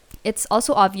It's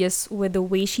also obvious with the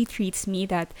way she treats me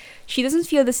that she doesn't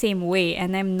feel the same way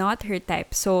and I'm not her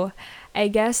type. So I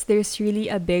guess there's really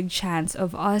a big chance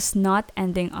of us not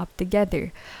ending up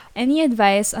together. Any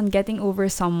advice on getting over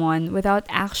someone without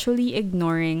actually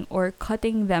ignoring or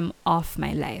cutting them off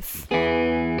my life?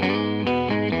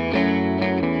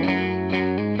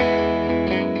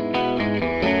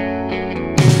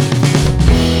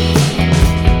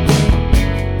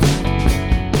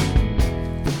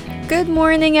 Good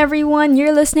morning, everyone.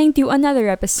 You're listening to another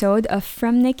episode of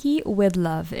From Nikki with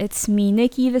Love. It's me,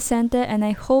 Nikki Vicente, and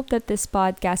I hope that this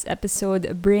podcast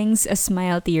episode brings a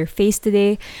smile to your face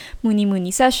today. Muni Muni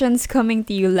Sessions coming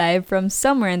to you live from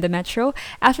somewhere in the metro.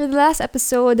 After the last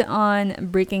episode on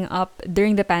breaking up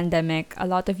during the pandemic, a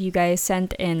lot of you guys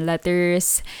sent in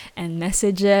letters and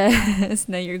messages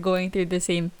that you're going through the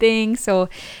same thing. So,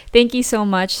 thank you so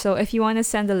much. So, if you want to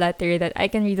send a letter that I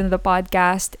can read on the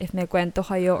podcast, if may kwento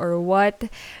kayo or what,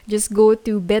 just go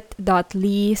to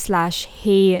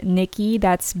bit.ly/heynikki.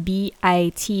 That's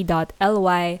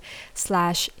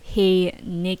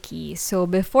bit.ly/heynikki. So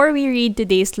before we read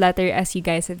today's letter, as you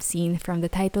guys have seen from the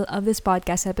title of this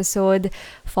podcast episode,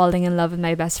 Falling in Love with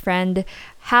My Best Friend,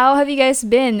 how have you guys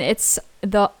been? It's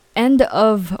the end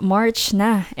of March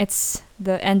na. It's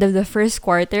the end of the first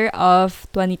quarter of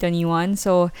 2021.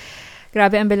 So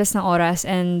grabe ang bilis ng oras,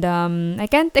 and I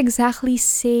can't exactly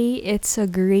say it's a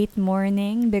great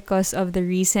morning because of the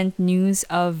recent news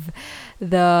of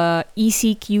the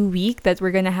ECQ week that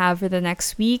we're gonna have for the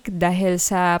next week dahil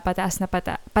sa pataas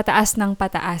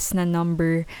na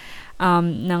number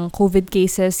ng COVID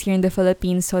cases here in the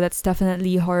Philippines. So that's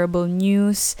definitely horrible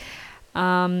news.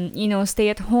 Stay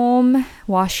at home,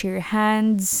 wash your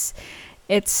hands.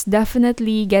 It's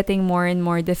definitely getting more and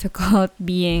more difficult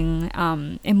being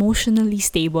emotionally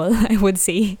stable, I would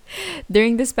say,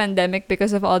 during this pandemic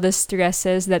because of all the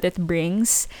stresses that it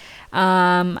brings.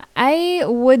 I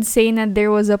would say that there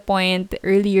was a point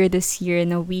earlier this year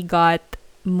na we got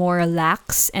more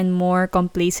lax and more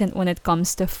complacent when it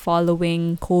comes to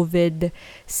following COVID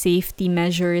safety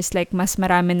measures. Like, mas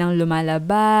marami nang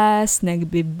lumalabas,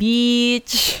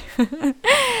 nagbe-beach,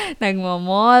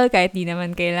 nagmo-mall, kahit di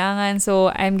naman kailangan.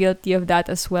 So, I'm guilty of that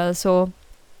as well. So,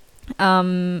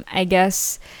 I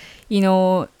guess,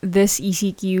 this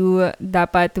ECQ,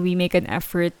 dapat we make an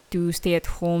effort to stay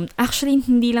at home. Actually,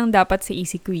 hindi lang dapat sa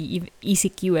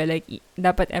ECQ like,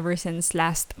 dapat ever since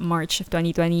last March of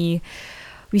 2020,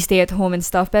 we stay at home and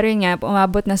stuff. Pero yun nga,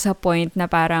 umabot na sa point na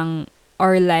parang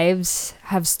our lives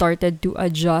have started to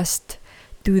adjust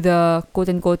to the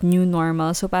quote-unquote new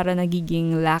normal. So, para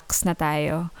nagiging lax na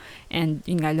tayo. And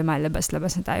yun nga,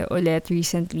 lumalabas-labas na tayo ulit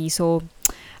recently. So,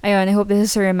 ayun, I hope this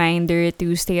is a reminder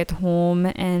to stay at home.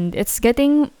 And it's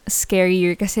getting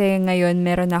scarier kasi ngayon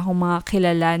meron na akong mga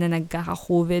kilala na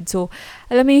nagkaka-COVID. So,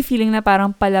 alam mo yung feeling na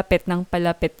parang palapit ng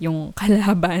palapit yung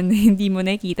kalaban. Hindi mo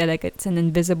nakikita, like it's an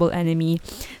invisible enemy.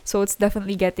 So, it's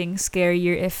definitely getting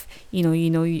scarier if, you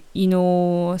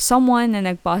know someone na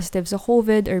nag-positive sa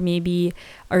COVID, or maybe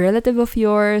a relative of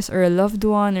yours or a loved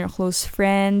one or a close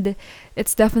friend.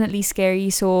 It's definitely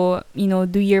scary. So,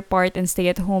 do your part and stay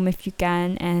at home if you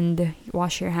can, and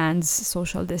wash your hands,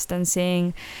 social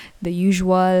distancing, the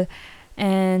usual.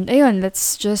 And ayun,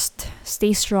 let's just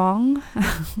stay strong.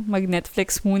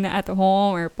 Mag-Netflix muna at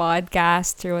home or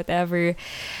podcast or whatever.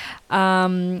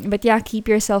 But yeah, keep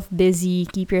yourself busy.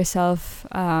 Keep yourself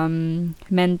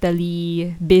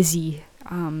mentally busy.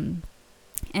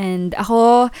 And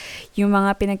ako, yung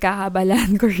mga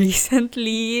pinagkakabalan ko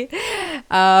recently,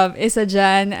 isa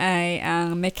dyan ay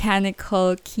ang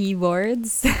mechanical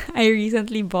keyboards. I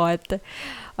recently bought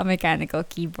a mechanical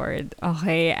keyboard.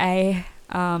 Okay, I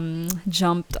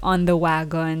jumped on the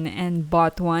wagon and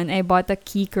bought one. I bought a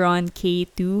Keychron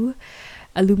K2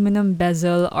 aluminum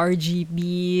bezel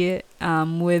RGB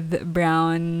with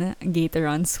brown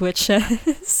Gateron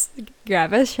switches.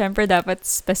 Grabe, syempre dapat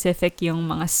specific yung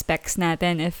mga specs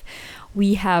natin if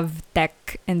we have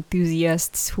tech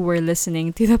enthusiasts who are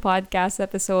listening to the podcast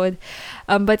episode.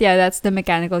 But yeah, that's the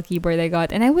mechanical keyboard I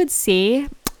got. And I would say,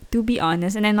 to be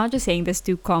honest, and I'm not just saying this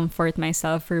to comfort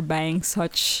myself for buying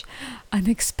such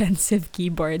an expensive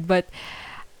keyboard, but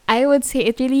I would say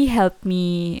it really helped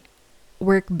me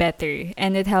work better,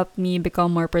 and it helped me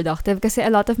become more productive kasi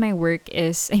a lot of my work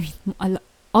is,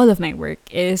 all of my work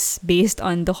is based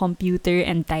on the computer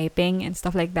and typing and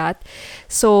stuff like that.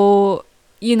 So,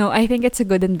 I think it's a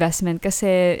good investment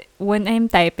kasi when I'm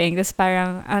typing, tas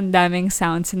parang ang daming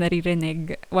sounds na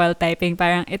naririnig while typing,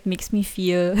 parang it makes me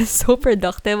feel so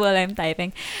productive while I'm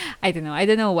typing. I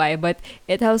don't know why, but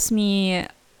it helps me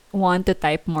want to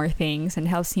type more things and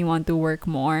helps me want to work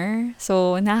more.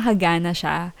 So, nakakagana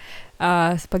siya.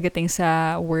 pagdating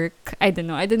sa work. I don't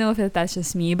know. I don't know if that's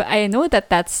just me, but I know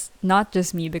that that's not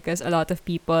just me because a lot of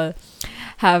people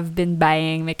have been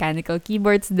buying mechanical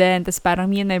keyboards then. Tapos parang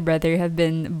me and my brother have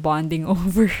been bonding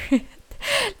over it.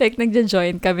 Like,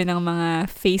 nagja-join kami ng mga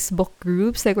Facebook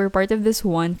groups. Like, we're part of this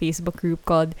one Facebook group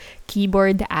called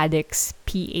Keyboard Addicts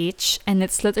PH. And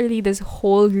it's literally this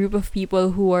whole group of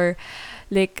people who are,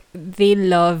 like, they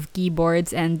love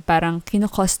keyboards and parang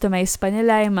kino-customize pa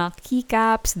nila yung mga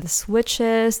keycaps, the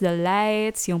switches, the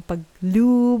lights, yung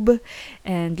pag-lube,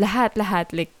 and lahat.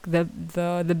 Like, the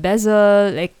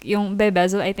bezel, like, yung by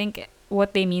bezel, I think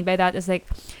what they mean by that is, like,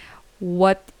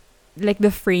 what like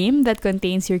the frame that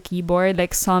contains your keyboard.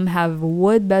 Like, some have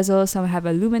wood bezels, some have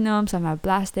aluminum, some have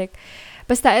plastic.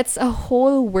 Basta, it's a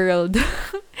whole world.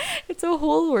 It's a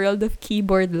whole world of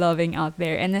keyboard loving out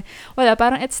there. And wala,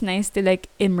 parang it's nice to like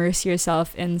immerse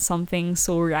yourself in something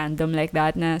so random like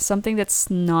that, na something that's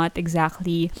not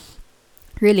exactly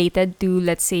related to,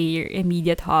 let's say, your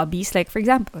immediate hobbies. Like, for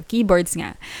example, keyboards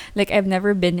nga. Like, I've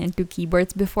never been into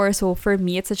keyboards before, so for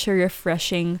me, it's such a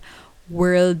refreshing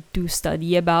world to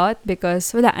study about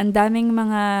because wala, ang daming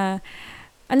mga,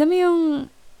 alam mo yung,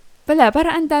 wala,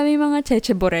 para ang daming mga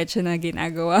cheche-boreche na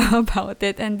ginagawa about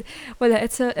it. And wala,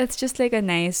 it's just like a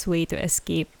nice way to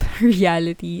escape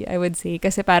reality, I would say.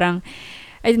 Kasi parang,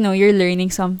 I don't know, you're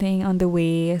learning something on the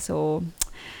way. So,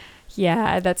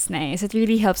 yeah, that's nice. It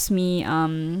really helps me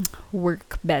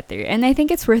work better. And I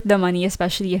think it's worth the money,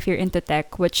 especially if you're into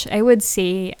tech, which I would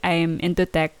say I'm into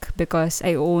tech because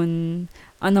I own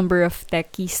a number of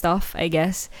techy stuff, I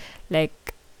guess. Like,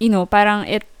 you know, parang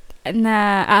it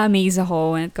na-amaze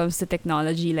ako when it comes to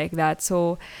technology like that.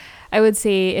 So, I would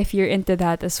say if you're into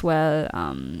that as well,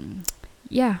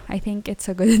 yeah, I think it's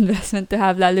a good investment to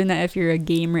have, lalo na if you're a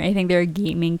gamer. I think there are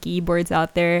gaming keyboards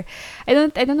out there. I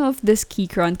don't know if this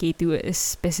Keychron K2 is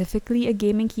specifically a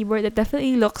gaming keyboard. It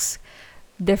definitely looks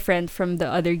different from the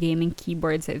other gaming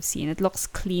keyboards I've seen. It looks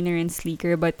cleaner and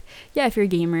sleeker, but yeah, if you're a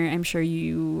gamer, I'm sure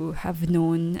you have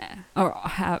known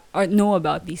or know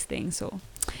about these things. So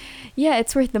yeah,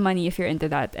 it's worth the money if you're into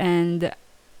that. And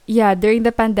yeah, during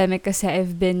the pandemic kasi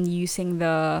I've been using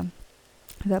the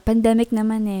pandemic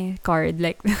naman card,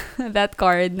 like that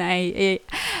card na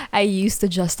I used to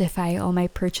justify all my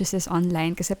purchases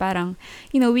online kasi parang,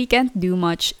 you know, we can't do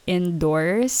much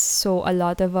indoors, so a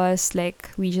lot of us,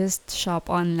 like, we just shop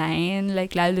online,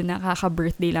 like lalo na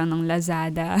kaka-birthday lang ng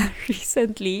Lazada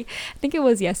recently. I think it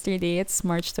was yesterday. It's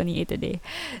March 28 today.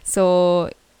 So,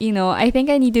 you know, I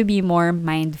think I need to be more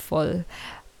mindful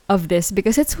of this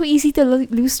because it's so easy to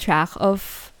lose track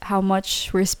of how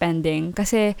much we're spending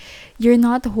kasi you're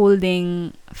not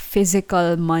holding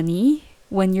physical money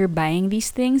when you're buying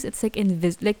these things. It's like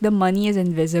like the money is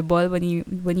invisible when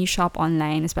you shop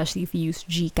online, especially if you use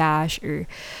GCash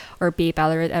or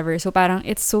PayPal or whatever. So parang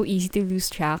it's so easy to lose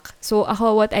track. So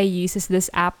ako, what I use is this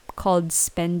app called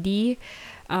Spendy.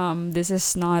 This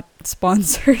is not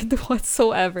sponsored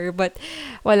whatsoever, but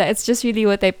wala, it's just really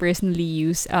what I personally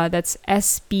use. That's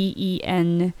SPENDEE,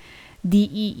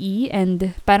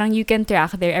 and parang you can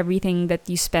track there everything that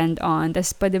you spend on.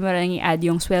 Tas pwede mo rin i-add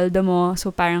yung sweldo mo,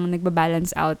 so parang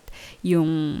nagbabalance out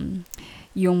yung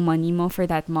money mo for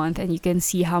that month, and you can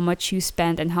see how much you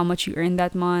spent and how much you earned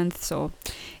that month. So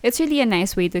it's really a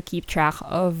nice way to keep track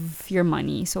of your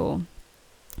money. So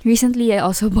recently, I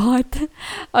also bought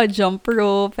a jump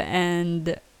rope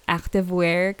and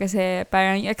activewear kasi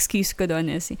parang yung excuse ko doon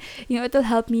is, you know, it'll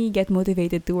help me get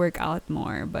motivated to work out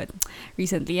more. But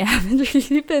recently, I haven't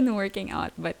really been working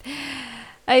out. But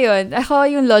ayun, ako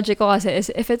yung logic ko kasi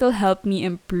is if it'll help me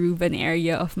improve an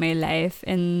area of my life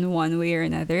in one way or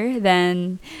another,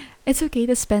 then it's okay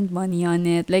to spend money on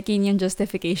it. Like, yun yung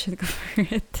justification ko for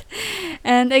it.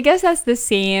 And I guess that's the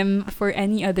same for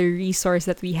any other resource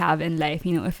that we have in life.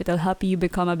 You know, if it'll help you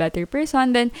become a better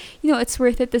person, then, you know, it's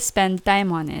worth it to spend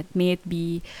time on it. May it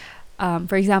be,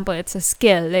 for example, it's a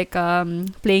skill, like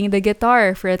playing the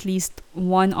guitar for at least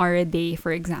 1 hour a day,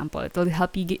 for example. It'll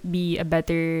help you be a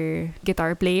better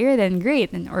guitar player, then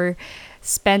great. Or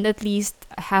spend at least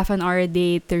half an hour a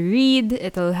day to read.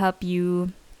 It'll help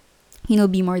you, you know,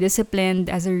 be more disciplined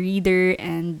as a reader,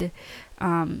 and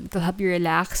it'll help you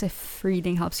relax. If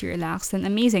reading helps you relax, then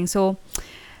amazing. So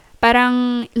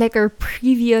parang like our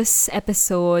previous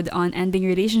episode on ending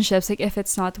relationships, like if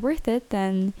it's not worth it,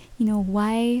 then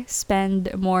why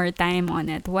spend more time on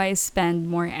it? Why spend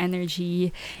more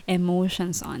energy,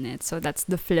 emotions on it? So that's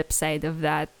the flip side of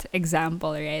that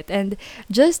example, right? And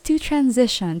just to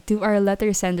transition to our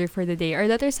letter sender for the day, our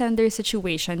letter sender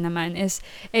situation naman is,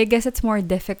 I guess it's more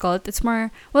difficult. It's more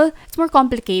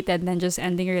complicated than just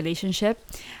ending a relationship.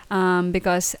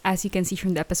 Because as you can see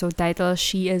from the episode title,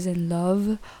 she is in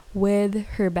love with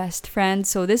her best friend.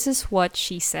 So this is what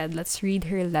she said. Let's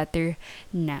read her letter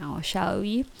now, shall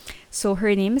we? So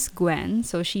her name is Gwen.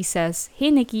 So she says,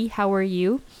 "Hey Nikki, how are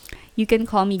you? You can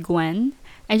call me Gwen.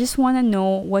 I just want to know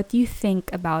what you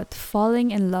think about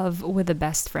falling in love with a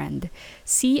best friend.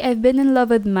 See, I've been in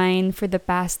love with mine for the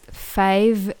past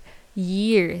 5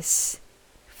 years.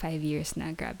 5 years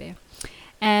na, grabe.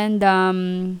 And,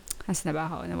 asan na ba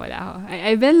ako? Nawala ako.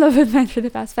 I've been in love with mine for the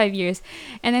past 5 years.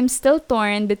 And I'm still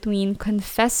torn between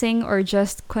confessing or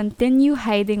just continue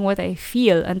hiding what I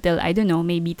feel until, I don't know,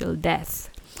 maybe till death."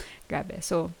 Grabe.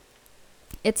 So,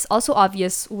 it's also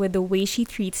obvious with the way she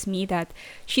treats me that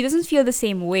she doesn't feel the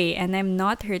same way and I'm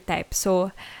not her type.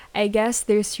 So I guess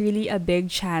there's really a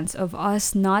big chance of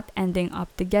us not ending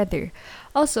up together.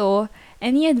 Also,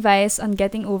 any advice on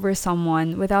getting over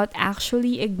someone without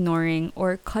actually ignoring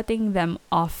or cutting them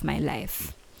off my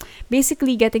life?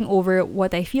 Basically, getting over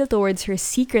what I feel towards her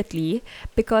secretly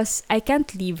because I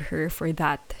can't leave her for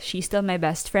that. She's still my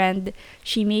best friend.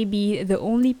 She may be the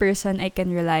only person I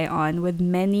can rely on with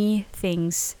many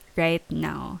things right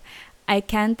now. I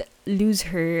can't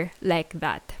lose her like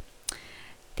that.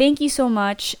 Thank you so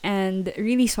much, and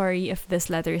really sorry if this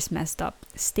letter is messed up.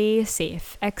 Stay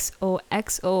safe.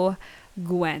 XOXO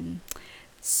Gwen.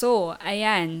 So,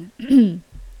 ayan.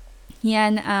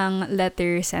 Yan ang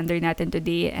letter sender natin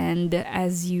today, and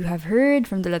as you have heard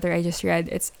from the letter I just read,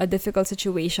 it's a difficult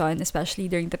situation, especially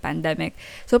during the pandemic.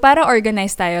 So para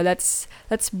organize tayo,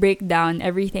 let's break down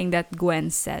everything that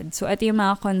Gwen said. So ito yung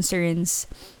mga concerns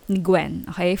ni Gwen.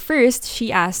 Okay, first,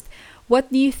 she asked, what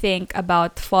do you think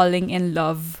about falling in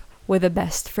love with a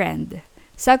best friend?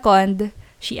 Second,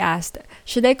 she asked,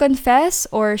 should I confess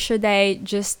or should I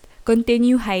just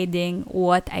continue hiding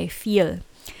what I feel?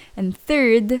 And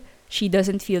third, she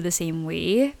doesn't feel the same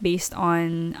way based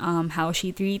on how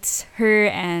she treats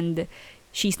her, and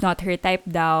she's not her type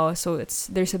daw. So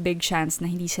there's a big chance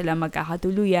na hindi sila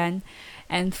magkakatuluyan.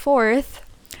 And fourth,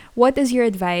 what is your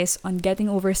advice on getting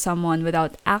over someone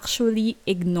without actually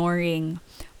ignoring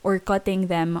or cutting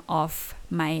them off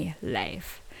my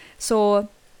life?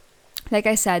 So, like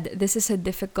I said, this is a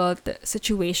difficult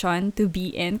situation to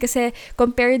be in kasi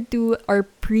compared to our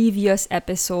previous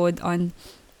episode on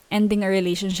ending a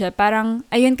relationship, parang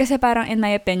in my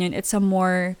opinion, it's a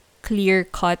more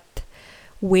clear-cut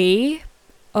way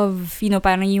of,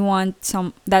 parang you want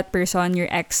that person,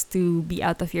 your ex, to be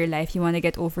out of your life. You want to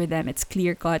get over them. It's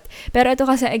clear-cut. Pero ito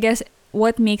kasi, I guess,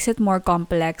 what makes it more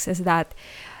complex is that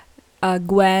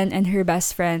Gwen and her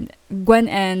best friend, Gwen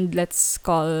and let's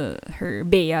call her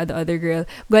Bea, the other girl,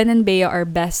 Gwen and Bea are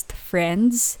best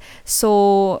friends.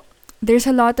 So, there's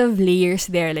a lot of layers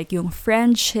there, like yung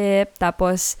friendship,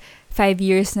 tapos 5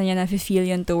 years na niya na-feel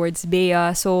yun towards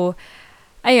Bea. So,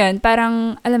 ayun,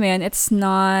 parang, alam mo yun, it's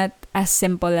not as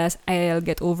simple as, I'll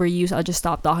get over you, so I'll just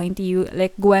stop talking to you.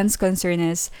 Like, Gwen's concern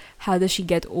is, how does she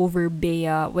get over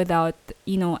Bea without,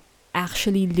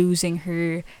 actually losing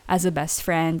her as a best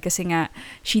friend? Kasi nga,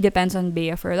 she depends on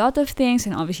Bea for a lot of things,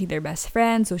 and obviously they're best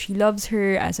friends, so she loves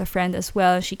her as a friend as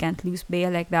well. She can't lose Bea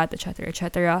like that, etc.,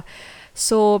 etc.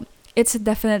 So, it's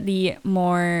definitely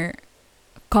more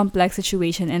complex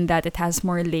situation in that it has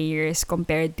more layers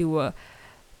compared to a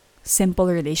simple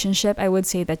relationship, I would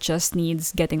say, that just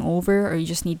needs getting over, or you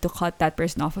just need to cut that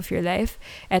person off of your life.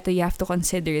 Eto, you have to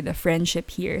consider the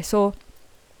friendship here. So,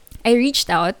 I reached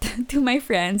out to my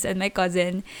friends and my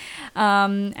cousin,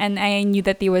 and I knew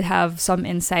that they would have some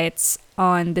insights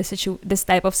on this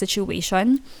type of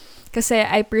situation. Kasi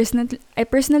I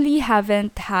personally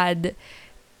haven't had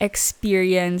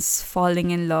experience falling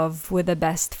in love with a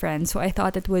best friend. So I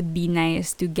thought it would be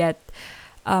nice to get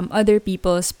other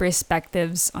people's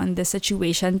perspectives on the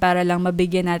situation para lang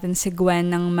mabigyan natin si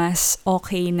Gwen ng mas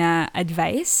okay na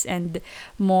advice and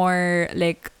more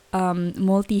like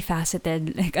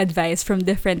multifaceted like advice from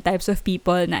different types of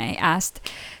people na I asked.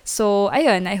 So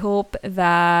ayun, I hope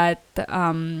that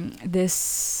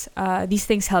these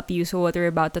things help you. So what we're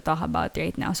about to talk about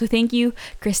right now. So thank you,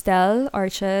 Christelle,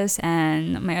 Arches,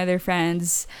 and my other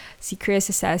friends. Si Chris,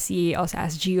 Sassy also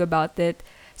asked you about it.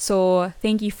 So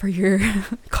thank you for your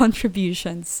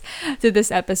contributions to this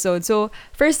episode. So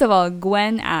first of all,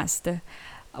 Gwen asked,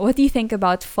 what do you think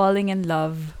about falling in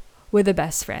love with a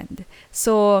best friend.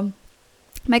 So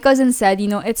my cousin said,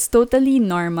 it's totally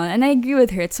normal. And I agree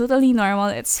with her. It's totally normal.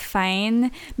 It's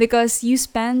fine because you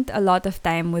spent a lot of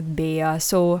time with Bea.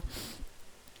 So,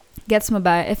 gets mo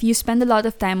ba? If you spend a lot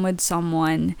of time with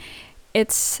someone,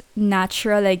 it's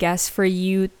natural, I guess, for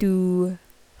you to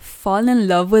fall in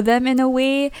love with them in a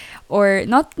way, or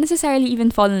not necessarily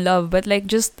even fall in love, but like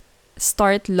just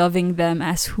start loving them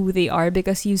as who they are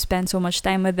because you spend so much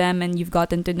time with them and you've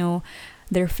gotten to know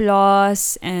their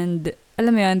flaws and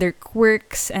alam mo yun, their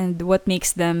quirks and what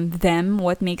makes them,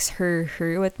 what makes her,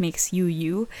 what makes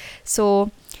you. So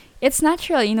it's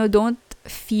natural, don't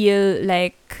feel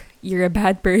like you're a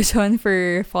bad person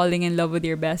for falling in love with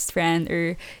your best friend,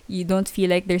 or you don't feel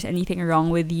like there's anything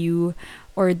wrong with you,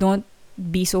 or don't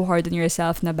be so hard on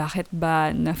yourself na bakit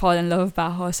ba na fall in love pa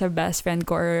ako sa best friend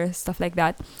ko or stuff like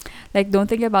that. Like, don't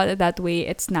think about it that way.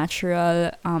 It's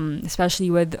natural, especially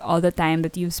with all the time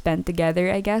that you've spent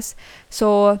together, I guess.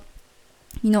 So,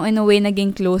 in a way,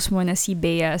 naging close mo na si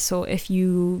Bea. So, if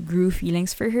you grew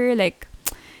feelings for her, like,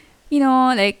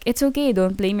 like, it's okay.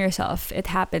 Don't blame yourself. It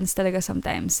happens talaga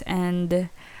sometimes. And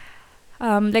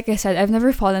like I said, I've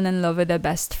never fallen in love with a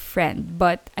best friend,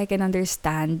 but I can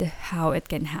understand how it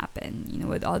can happen.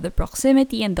 With all the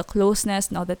proximity and the closeness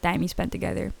and all the time you spent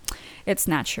together, it's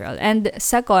natural. And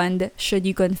second, should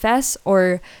you confess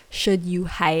or should you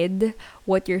hide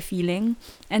what you're feeling?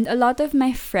 And a lot of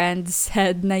my friends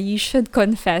said na you should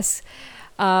confess,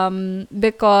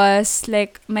 because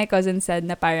like my cousin said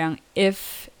na parang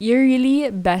if you're really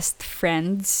best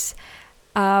friends,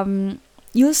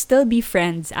 you'll still be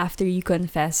friends after you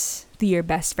confess to your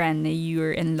best friend that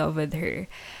you're in love with her.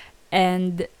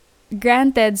 And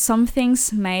granted, some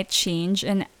things might change,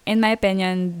 and in my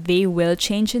opinion, they will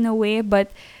change in a way,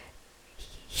 but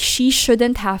she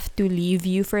shouldn't have to leave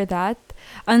you for that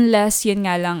unless yun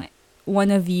nga lang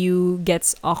one of you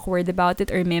gets awkward about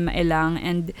it or may mailang.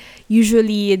 And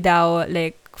usually daw,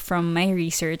 like from my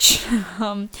research,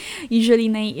 usually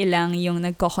naiilang yung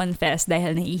nagko-confess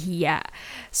dahil nahihiya.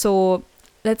 So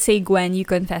let's say Gwen, you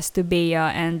confess to Bea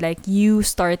and like you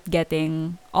start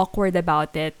getting awkward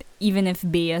about it, even if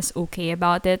Bea's okay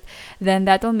about it, then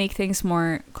that will make things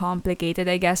more complicated,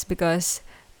 I guess, because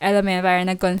alam mo, parang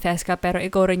nag-confess ka pero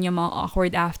ikaw rin yung mga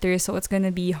awkward after, so it's gonna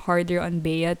be harder on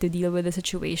Bea to deal with the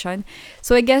situation.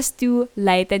 So I guess to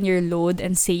lighten your load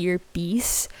and say your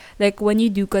piece, like when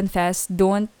you do confess,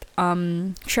 don't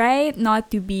try not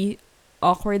to be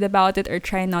awkward about it or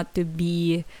try not to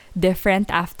be different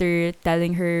after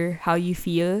telling her how you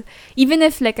feel. Even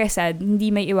if, like I said, hindi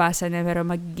may iwasan na pero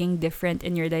magiging different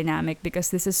in your dynamic because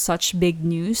this is such big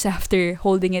news after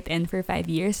holding it in for 5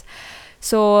 years.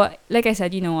 So, like I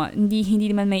said, hindi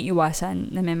naman may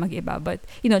iwasan na may mag-iba, but,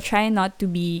 try not to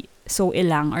be so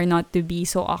ilang or not to be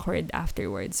so awkward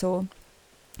afterwards. So,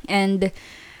 and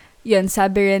yun,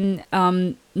 sabi rin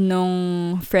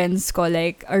nung friends ko,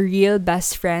 like, a real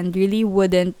best friend really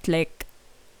wouldn't, like,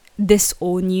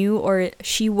 disown you, or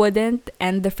she wouldn't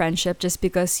end the friendship just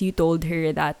because you told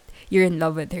her that you're in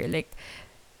love with her. Like,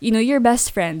 you're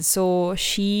best friends, so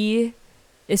she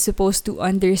is supposed to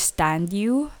understand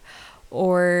you,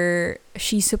 or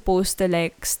she's supposed to,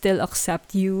 like, still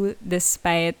accept you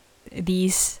despite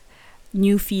these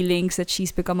new feelings that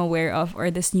she's become aware of or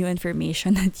this new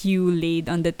information that you laid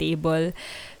on the table.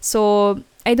 So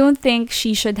I don't think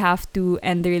she should have to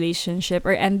end the relationship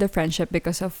or end the friendship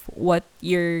because of what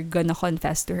you're gonna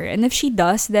confess to her. And if she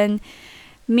does, then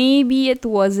maybe it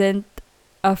wasn't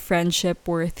a friendship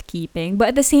worth keeping. But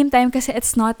at the same time, kasi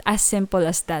it's not as simple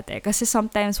as that eh. Kasi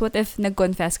sometimes, what if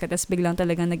nag-confess ka tas biglang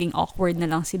talagang naging awkward na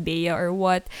lang si Bea or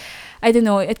what? I don't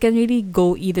know, it can really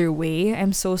go either way.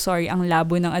 I'm so sorry, ang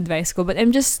labo ng advice ko. But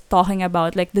I'm just talking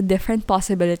about like the different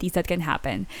possibilities that can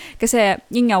happen. Kasi,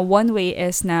 yun nga, one way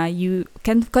is na you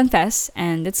can confess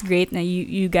and it's great na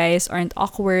you guys aren't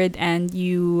awkward and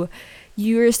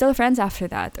you're still friends after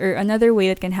that. Or another way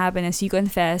that can happen is you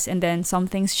confess and then some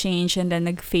things change and then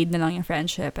nag-fade na lang yung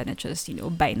friendship and it just,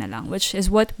 bye na lang, which is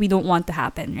what we don't want to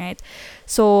happen, right?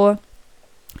 So,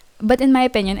 but in my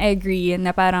opinion, I agree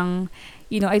na parang,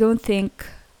 I don't think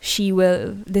she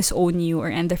will disown you or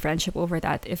end the friendship over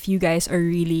that if you guys are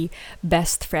really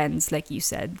best friends, like you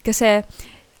said. Kasi,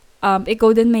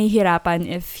 ikaw din may hirapan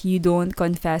if you don't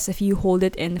confess, if you hold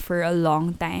it in for a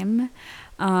long time.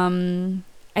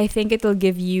 I think it'll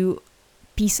give you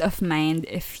peace of mind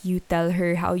if you tell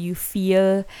her how you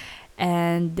feel.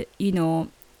 And,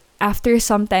 after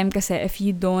some time kasi, if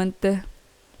you don't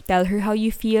tell her how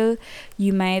you feel,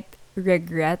 you might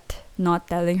regret not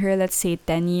telling her, let's say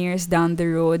 10 years down the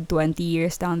road, 20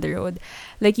 years down the road.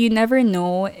 Like, you never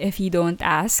know if you don't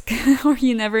ask, or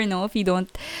you never know if you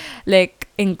don't, like,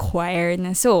 inquire.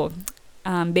 Na, so,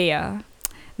 Bea,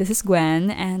 this is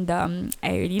Gwen, and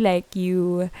I really like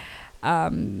you.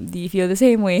 Do you feel the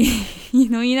same way?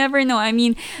 You never know. I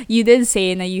mean, you did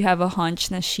say na you have a hunch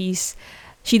na she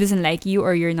doesn't like you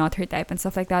or you're not her type and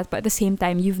stuff like that. But at the same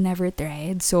time, you've never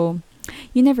tried, so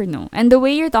you never know. And the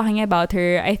way you're talking about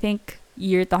her, I think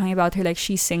you're talking about her like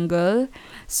she's single.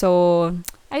 So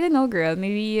I don't know, girl.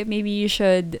 Maybe you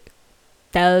should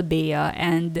tell Bea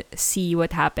and see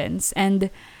what happens. And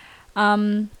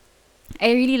um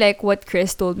I really like what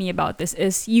Chris told me about this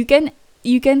is you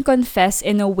can confess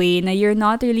in a way na you're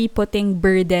not really putting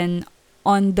burden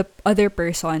on the other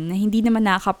person, na hindi naman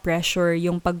nakaka-pressure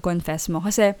yung pag-confess mo.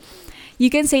 Kasi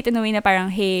you can say it in a way na parang,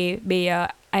 hey, Bea,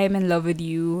 I am in love with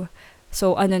you.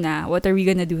 So, ano na, what are we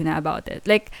gonna do na about it?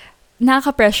 Like,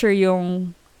 nakaka-pressure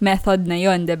yung method na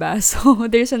yon, diba? So,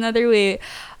 there's another way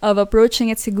of approaching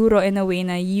it siguro in a way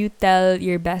na you tell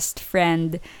your best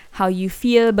friend how you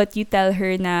feel, but you tell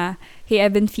her na, hey,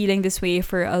 I've been feeling this way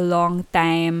for a long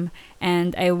time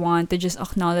and I want to just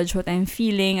acknowledge what I'm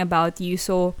feeling about you.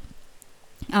 So,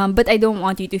 but I don't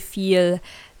want you to feel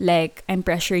like I'm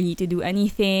pressuring you to do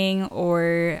anything,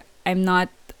 or I'm not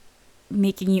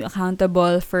making you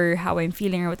accountable for how I'm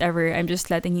feeling or whatever. I'm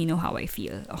just letting you know how I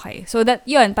feel. Okay. So that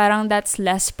yun, parang that's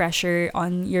less pressure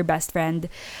on your best friend.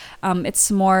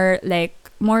 It's more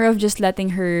of just letting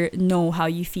her know how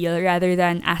you feel rather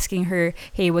than asking her,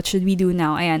 hey, what should we do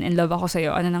now? Ayan, in love ako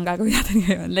sa'yo. Ano nang gagawin natin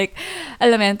ngayon? Like,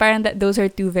 alam mo yun, parang those are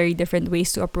two very different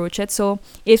ways to approach it. So,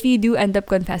 if you do end up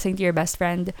confessing to your best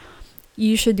friend,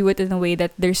 you should do it in a way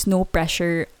that there's no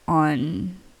pressure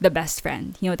on the best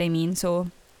friend. You know what I mean? So,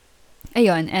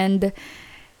 ayun. And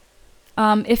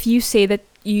if you say that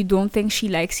you don't think she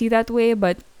likes you that way,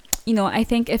 but, I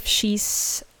think if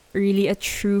she's really a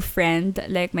true friend,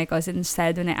 like my cousin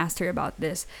said when I asked her about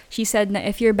this, she said that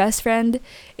if your best friend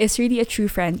is really a true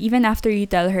friend, even after you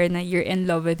tell her that you're in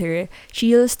love with her,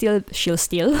 she'll still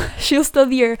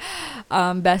be your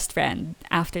best friend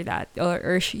after that,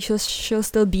 or she'll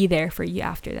still be there for you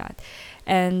after that.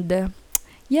 And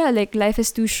yeah, like, life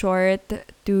is too short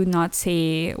to not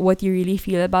say what you really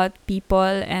feel about people.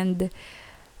 And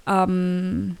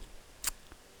ayun,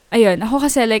 ako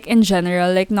kasi, like, in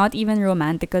general, like, not even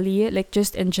romantically, like,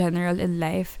 just in general in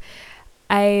life,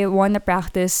 I want to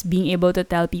practice being able to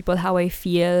tell people how I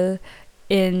feel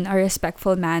in a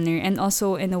respectful manner, and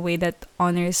also in a way that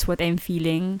honors what I'm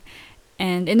feeling,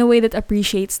 and in a way that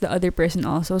appreciates the other person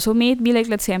also. So may it be like,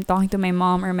 let's say I'm talking to my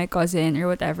mom or my cousin or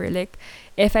whatever, like,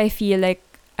 if I feel like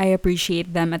I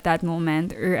appreciate them at that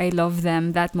moment, or I love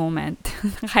them that moment,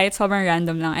 kahit sobrang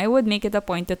random lang, I would make it a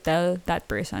point to tell that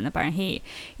person na parang, hey,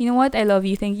 you know what, I love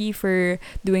you, thank you for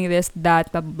doing this,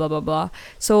 that, blah, blah, blah, blah.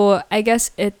 So, I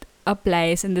guess it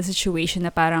applies in the situation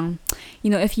na parang,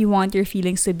 if you want your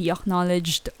feelings to be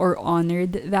acknowledged or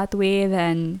honored that way,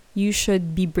 then you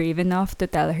should be brave enough to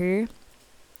tell her.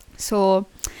 So,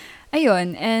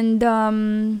 ayun,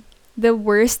 and the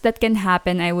worst that can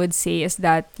happen, I would say, is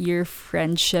that your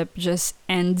friendship just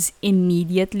ends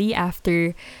immediately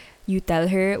after you tell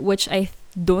her, which I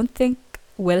don't think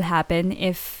will happen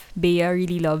if Bea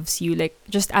really loves you, like,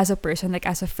 just as a person, like,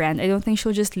 as a friend. I don't think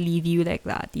she'll just leave you like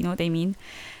that. You know what I mean?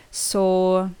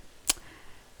 So,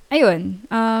 ayun.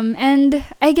 And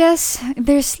I guess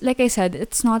there's, like I said,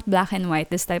 it's not black and white,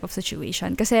 this type of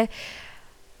situation. Kasi,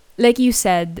 like you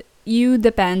said, you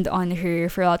depend on her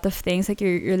for a lot of things. Like,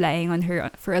 you're relying on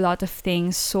her for a lot of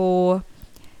things. So,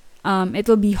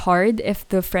 it'll be hard if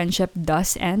the friendship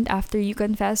does end after you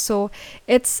confess. So,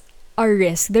 it's a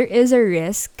risk. There is a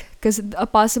risk, because a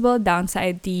possible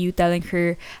downside to you telling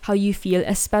her how you feel,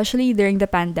 especially during the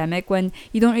pandemic when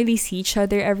you don't really see each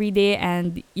other every day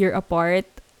and you're apart,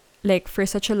 like, for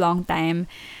such a long time,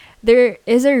 there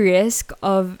is a risk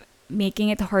of making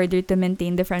it harder to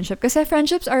maintain the friendship, because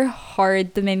friendships are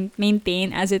hard to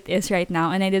maintain as it is right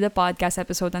now. And I did a podcast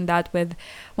episode on that with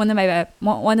one of my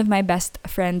best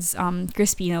friends,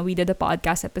 Crispina. We did a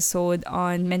podcast episode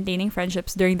on maintaining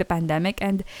friendships during the pandemic,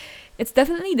 and it's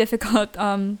definitely difficult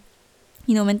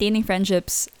maintaining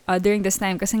friendships during this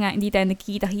time, kasi nga hindi tayo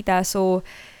nakikita-kita, so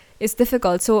it's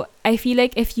difficult. So I feel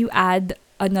like if you add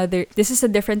another, this is a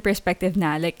different perspective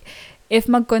na, like, if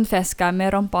mag-confess ka,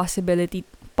 merong possibility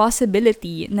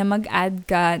na mag-add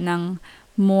ka ng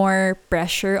more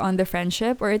pressure on the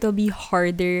friendship, or it'll be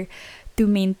harder to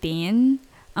maintain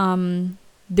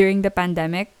during the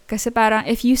pandemic. Kasi parang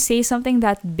if you say something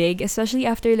that big, especially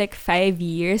after like 5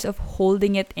 years of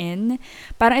holding it in,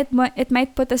 parang it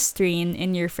might put a strain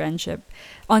in your friendship,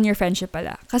 on your friendship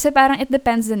pala. Kasi parang it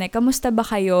depends din kamusta ba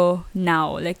kayo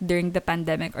now, like during the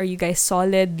pandemic? Are you guys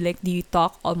solid? Like, do you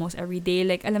talk almost every day?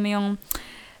 Like, alam mo yung,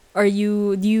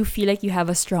 do you feel like you have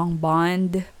a strong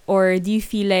bond? Or do you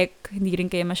feel like hindi rin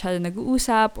kayo masyado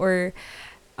nag-uusap? Or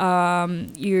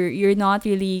you're not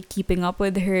really keeping up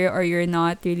with her, or you're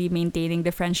not really maintaining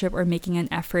the friendship or making an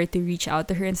effort to reach out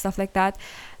to her and stuff like that,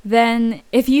 then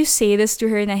if you say this to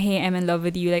her na, hey, I'm in love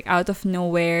with you, like out of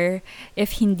nowhere,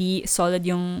 if hindi solid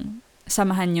yung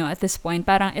samahan nyo at this point,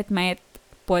 parang it might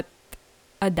put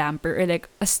a damper or like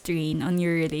a strain on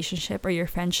your relationship or your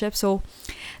friendship. So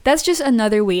that's just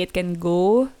another way it can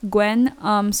go, Gwen.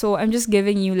 So I'm just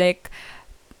giving you like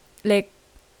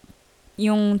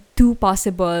yung two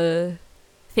possible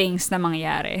things na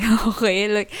mangyari. Okay?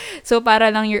 Like, so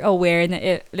para lang you're aware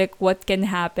na like what can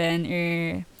happen,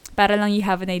 or para lang you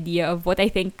have an idea of what I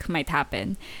think might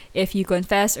happen if you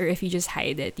confess or if you just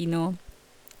hide it, you know?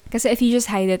 Kasi if you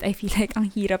just hide it, I feel like ang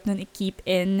hirap nun i-keep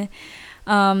in.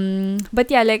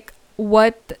 But yeah, like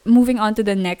moving on to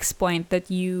the next point that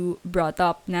you brought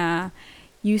up, na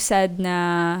you said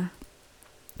na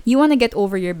you want to get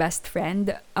over your best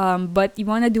friend, but you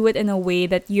want to do it in a way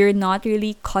that you're not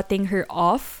really cutting her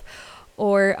off,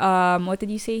 or what did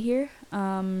you say here?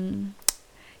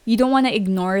 You don't want to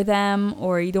ignore them,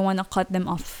 or you don't want to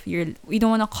you don't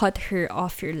want to cut her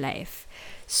off your life.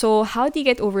 So how do you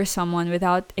get over someone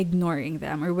without ignoring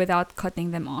them or without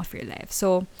cutting them off your life?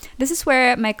 So this is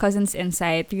where my cousin's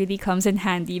insight really comes in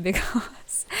handy,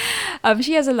 because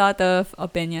she has a lot of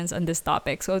opinions on this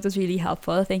topic. So it was really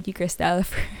helpful. Thank you, Christelle,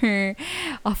 for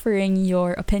offering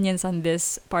your opinions on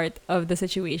this part of the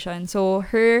situation. So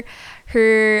her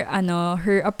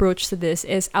approach to this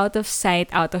is out of sight,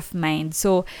 out of mind.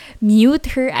 So mute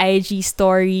her IG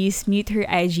stories, mute her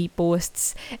IG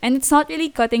posts, and it's not really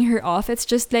cutting her off. It's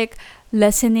just like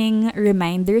lessening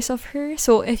reminders of her.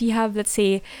 So if you have, let's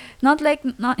say, not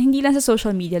hindi lang sa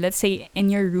social media, let's say in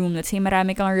your room, let's say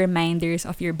marami kang reminders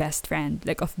of your best friend,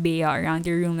 like of Bea around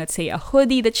your room, let's say a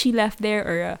hoodie that she left there,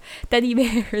 or a teddy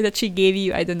bear that she gave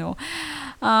you, I don't know.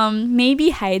 Maybe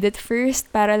hide it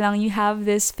first, para lang you have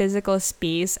this physical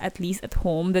space, at least at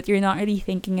home, that you're not really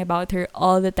thinking about her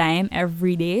all the time,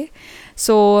 every day.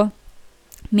 So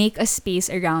make a space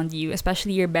around you,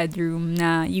 especially your bedroom,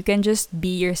 na you can just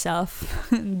be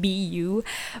yourself, be you,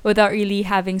 without really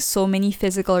having so many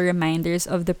physical reminders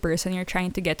of the person you're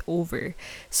trying to get over.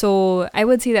 So I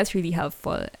would say that's really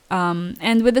helpful.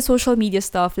 And with the social media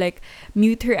stuff, like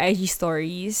mute her IG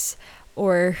stories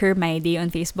or her My Day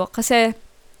on Facebook. Kasi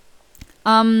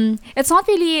it's not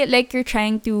really like you're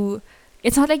trying to,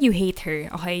 it's not like you hate her,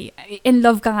 okay? In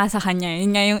love ka nga sa kanya.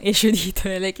 Yun nga yung issue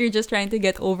dito. Like, you're just trying to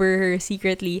get over her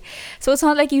secretly. So it's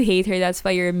not like you hate her. That's why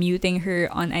you're muting her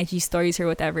on IG stories or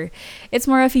whatever. It's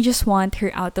more of you just want her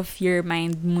out of your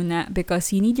mind muna,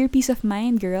 because you need your peace of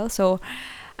mind, girl. So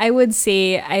I would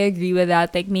say I agree with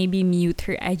that. Like, maybe mute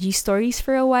her IG stories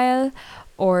for a while,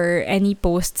 or any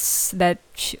posts that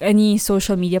any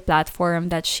social media platform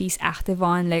that she's active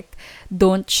on. Like,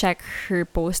 don't check her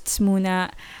posts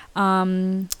muna.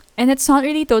 And it's not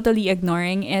really totally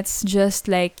ignoring. It's just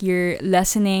like you're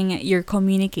lessening your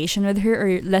communication with her,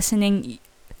 or lessening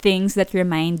things that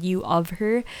remind you of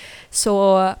her.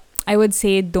 So I would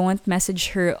say don't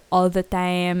message her all the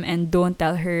time, and don't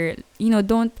tell her,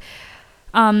 don't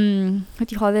what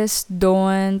do you call this?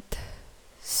 Don't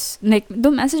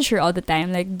message her all the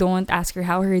time. Like, don't ask her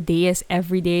how her day is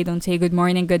every day. Don't say good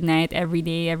morning, good night every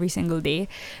day, every single day,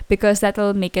 because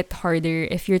that'll make it harder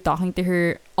if you're talking to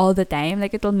her all the time.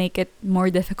 Like, it'll make it more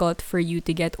difficult for you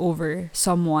to get over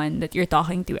someone that you're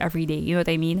talking to every day. You know what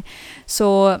I mean?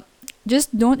 So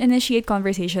just don't initiate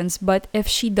conversations. But if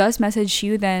she does message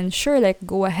you, then sure, like,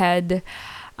 go ahead,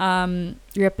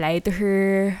 reply to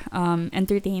her,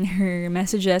 entertain her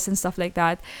messages and stuff like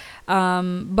that.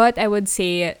 But I would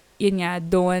say, yun nga,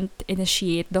 don't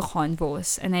initiate the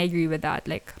convos. And I agree with that.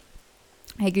 Like,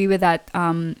 I agree with that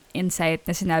insight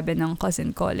na sinabi ng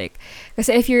cousin ko. Like,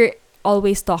 kasi if you're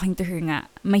always talking to her nga,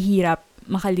 mahirap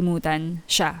makalimutan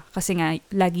siya. Kasi nga,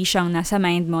 lagi siyang nasa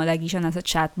mind mo, lagi siyang nasa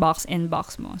chat box,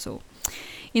 inbox mo. So,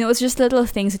 it's just little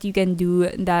things that you can do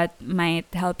that might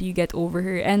help you get over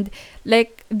her. And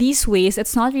like, these ways,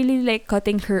 it's not really like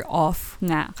cutting her off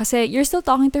nga. Kasi you're still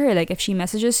talking to her. Like, if she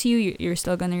messages you, you're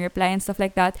still gonna reply and stuff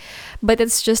like that. But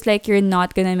it's just like you're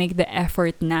not gonna make the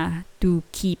effort na to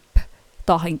keep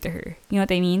talking to her. You know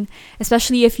what I mean?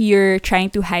 Especially if you're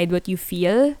trying to hide what you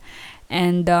feel.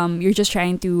 and you're just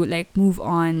trying to like move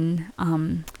on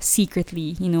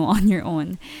secretly, on your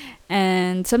own.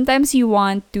 And sometimes you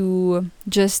want to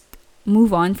just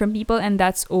move on from people, and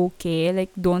that's okay.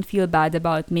 Like, don't feel bad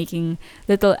about making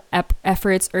little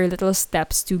efforts or little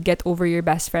steps to get over your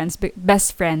best friend.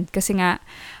 Kasi nga,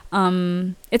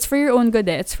 it's for your own good.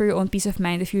 It's for your own peace of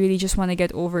mind. If you really just want to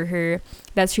get over her,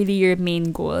 that's really your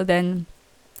main goal. Then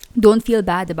don't feel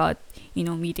bad about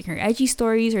meeting her IG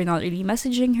stories or not really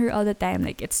messaging her all the time.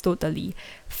 Like, it's totally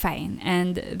fine.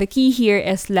 And the key here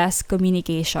is less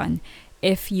communication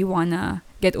if you wanna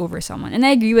get over someone. And I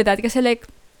agree with that, because like,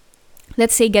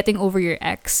 let's say getting over your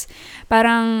ex,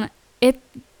 parang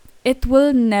it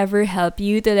will never help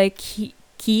you to like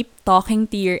keep talking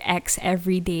to your ex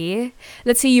every day.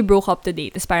 Let's say you broke up today,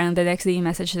 tapos parang the next day you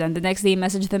message them, the next day you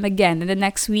message them again, and the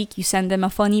next week you send them a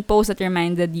funny post that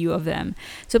reminded you of them.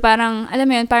 So parang, alam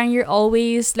mo yun, parang you're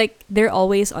always, like, they're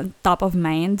always on top of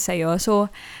mind sa'yo. So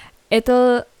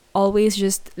it'll always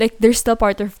just, like, they're still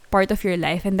part of your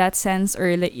life in that sense,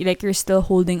 or like you're still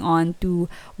holding on to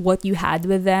what you had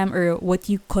with them or what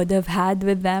you could have had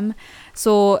with them.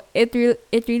 So it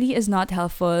really is not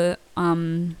helpful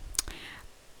to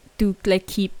like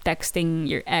keep texting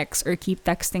your ex or keep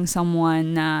texting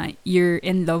someone you're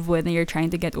in love with and you're trying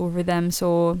to get over them.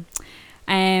 So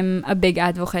I'm a big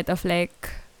advocate of like,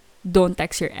 don't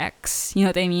text your ex. You know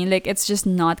what I mean? Like, it's just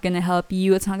not gonna help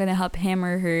you. It's not gonna help him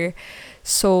or her.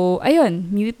 So,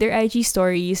 ayun, mute their IG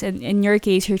stories. And in your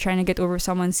case, you're trying to get over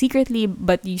someone secretly,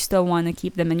 but you still want to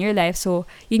keep them in your life. So,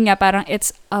 yun nga, parang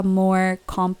it's a more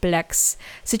complex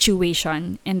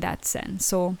situation in that sense.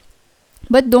 So,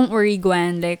 but don't worry,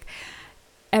 Gwen. Like,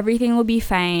 everything will be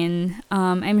fine.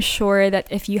 I'm sure that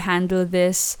if you handle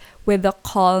this with a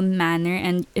calm manner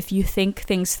and if you think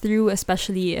things through,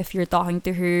 especially if you're talking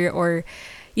to her, or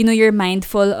you're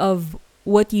mindful of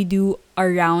what you do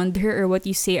around her or what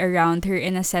you say around her,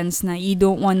 in a sense na you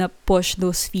don't want to push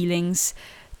those feelings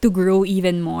to grow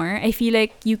even more. I feel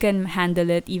like you can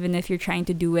handle it even if you're trying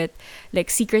to do it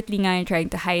like secretly nga, you're trying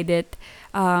to hide it.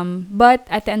 But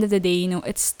at the end of the day,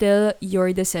 it's still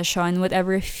your decision,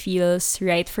 whatever feels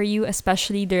right for you,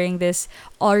 especially during this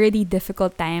already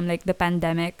difficult time like the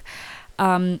pandemic.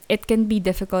 It can be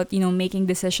difficult, making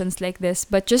decisions like this,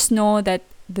 but just know that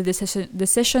the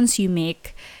decisions you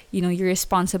make, you're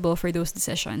responsible for those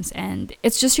decisions, and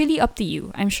it's just really up to you.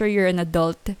 I'm sure you're an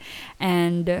adult,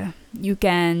 and you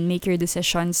can make your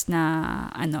decisions na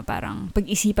parang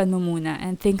pag-isipan mo muna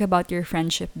and think about your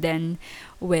friendship then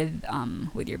with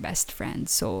your best friend.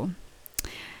 So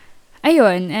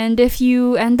ayun, and if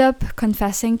you end up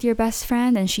confessing to your best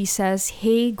friend and she says,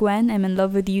 "Hey Gwen, I'm in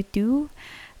love with you too,"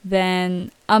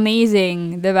 then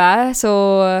amazing, diba?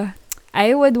 So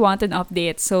I would want an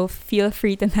update, so feel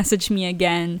free to message me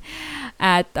again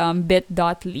at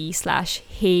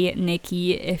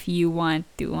bit.ly/HeyNikki if you want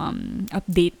to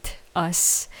update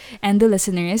us and the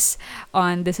listeners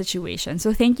on the situation.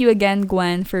 So thank you again,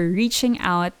 Gwen, for reaching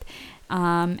out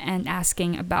and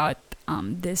asking about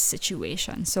this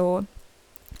situation. So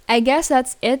I guess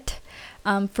that's it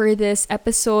for this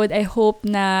episode. I hope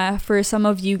na for some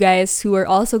of you guys who are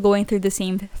also going through the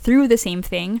same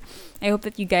thing, I hope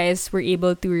that you guys were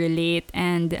able to relate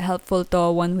and helpful to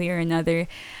one way or another.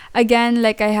 Again,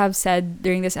 like I have said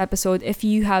during this episode, if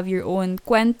you have your own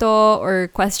kwento or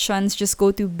questions, just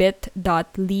go to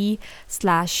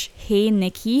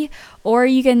bit.ly/HeyNikki, or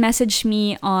you can message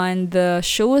me on the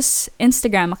show's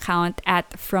Instagram account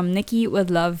at From Nikki with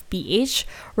Love PH.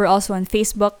 We're also on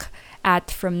Facebook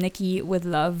at From Nikki with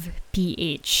Love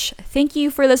PH. Thank you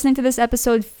for listening to this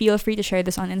episode. Feel free to share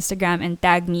this on Instagram and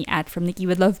tag me at From Nikki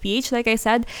with Love PH, like I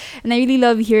said. And I really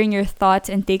love hearing your thoughts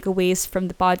and takeaways from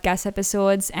the podcast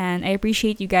episodes. And I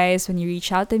appreciate you guys when you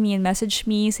reach out to me and message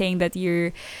me saying that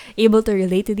you're able to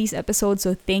relate to these episodes.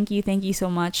 So thank you so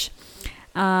much.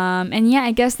 And yeah,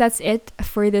 I guess that's it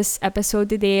for this episode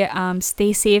today.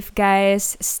 Stay safe,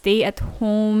 guys. Stay at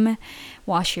home.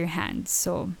 Wash your hands.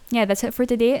 So yeah, that's it for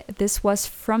today. This was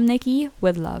From Nikki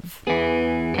with Love.